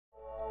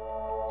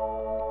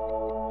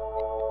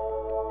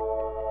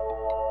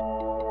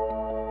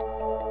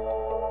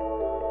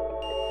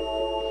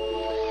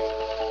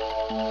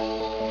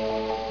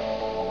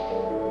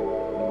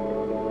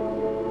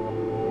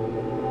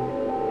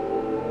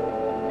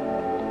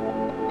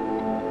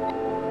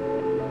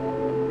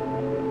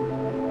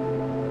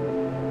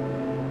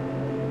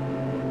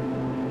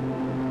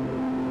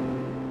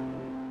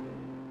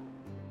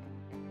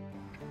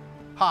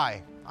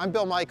Hi, I'm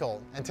Bill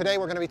Michael, and today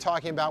we're going to be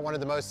talking about one of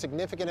the most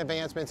significant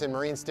advancements in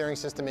marine steering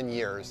system in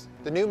years.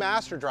 The new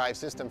MasterDrive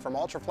system from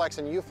Ultraflex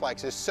and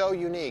Uflex is so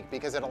unique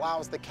because it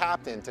allows the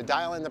captain to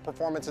dial in the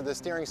performance of the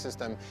steering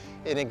system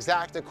in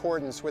exact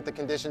accordance with the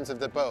conditions of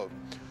the boat.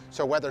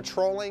 So whether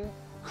trolling,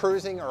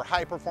 cruising, or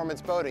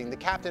high-performance boating, the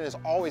captain is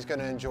always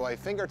going to enjoy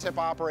fingertip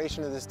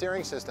operation of the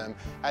steering system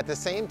at the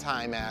same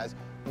time as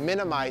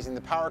minimizing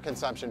the power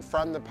consumption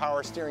from the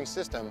power steering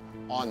system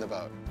on the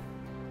boat.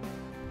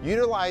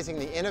 Utilizing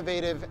the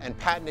innovative and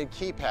patented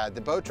keypad,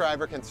 the boat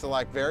driver can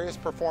select various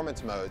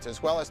performance modes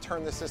as well as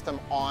turn the system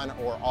on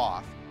or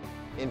off.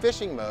 In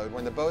fishing mode,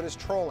 when the boat is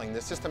trolling, the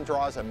system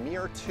draws a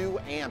mere 2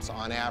 amps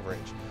on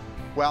average,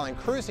 while in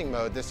cruising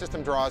mode, the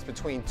system draws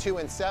between 2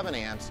 and 7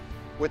 amps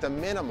with a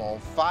minimal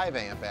 5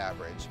 amp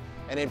average.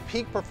 And in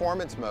peak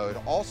performance mode,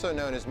 also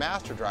known as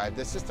MasterDrive,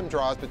 the system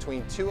draws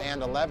between 2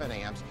 and 11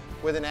 amps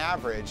with an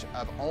average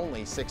of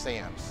only 6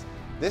 amps.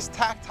 This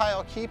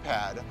tactile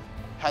keypad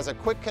has a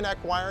quick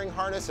connect wiring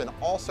harness and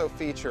also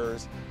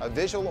features a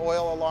visual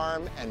oil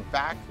alarm and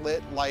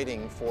backlit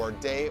lighting for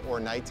day or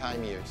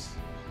nighttime use.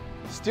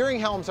 Steering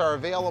helms are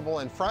available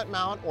in front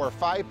mount or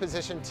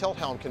 5-position tilt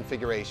helm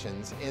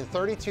configurations in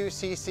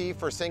 32cc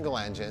for single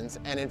engines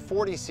and in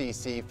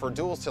 40cc for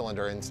dual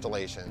cylinder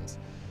installations.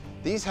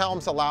 These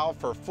helms allow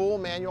for full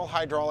manual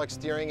hydraulic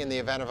steering in the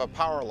event of a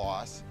power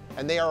loss,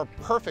 and they are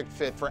a perfect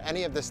fit for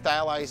any of the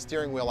stylized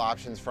steering wheel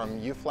options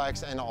from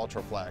Uflex and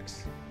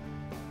Ultraflex.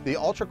 The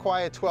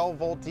ultra-quiet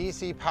 12-volt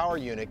DC power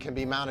unit can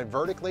be mounted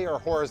vertically or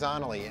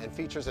horizontally and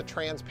features a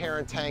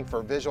transparent tank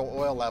for visual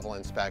oil level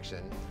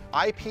inspection.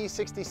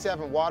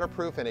 IP67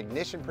 waterproof and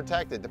ignition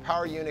protected, the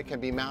power unit can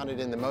be mounted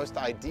in the most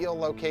ideal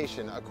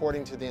location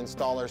according to the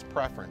installer's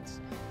preference.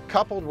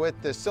 Coupled with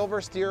the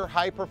Silver Steer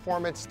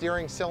high-performance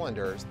steering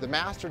cylinders, the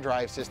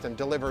MasterDrive system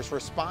delivers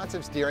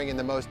responsive steering in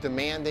the most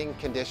demanding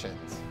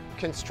conditions.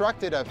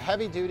 Constructed of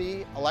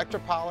heavy-duty,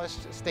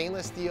 electropolished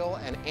stainless steel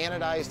and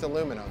anodized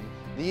aluminum,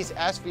 these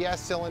SVS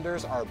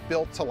cylinders are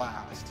built to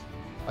last.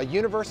 A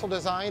universal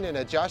design and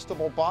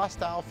adjustable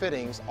Boss-style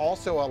fittings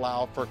also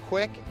allow for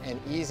quick and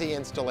easy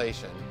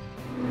installation.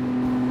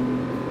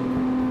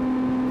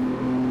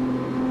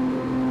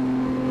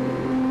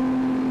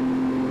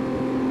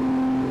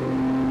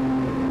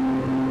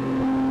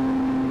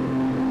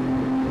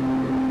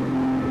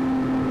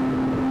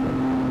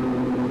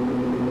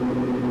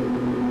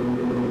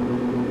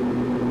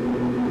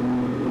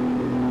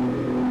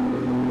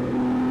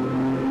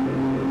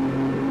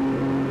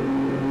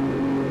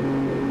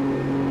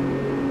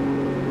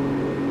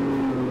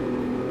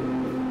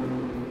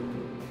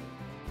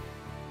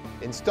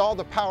 Install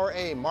the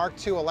PowerA Mark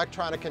II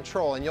electronic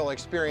control and you'll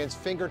experience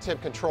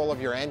fingertip control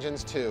of your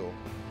engines too.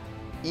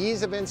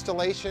 Ease of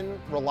installation,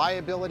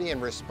 reliability,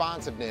 and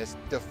responsiveness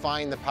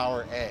define the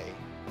PowerA.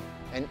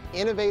 An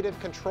innovative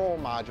control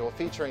module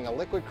featuring a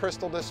liquid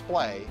crystal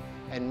display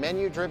and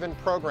menu-driven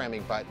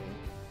programming button,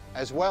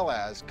 as well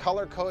as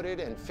color-coded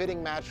and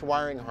fitting-matched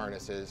wiring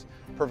harnesses,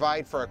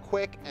 provide for a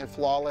quick and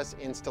flawless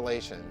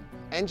installation.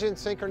 Engine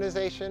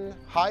synchronization,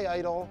 high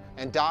idle,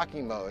 and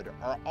docking mode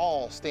are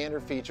all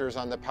standard features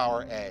on the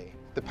PowerA.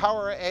 The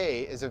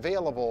PowerA is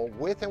available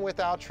with and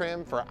without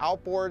trim for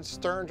outboard,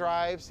 stern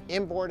drives,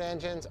 inboard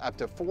engines up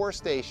to 4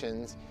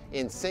 stations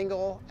in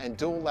single and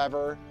dual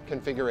lever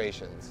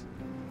configurations.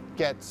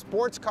 Get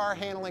sports car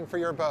handling for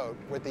your boat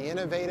with the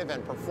innovative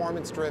and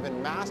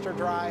performance-driven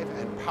MasterDrive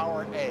and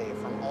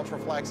PowerA from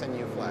Ultraflex and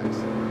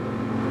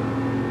Uflex.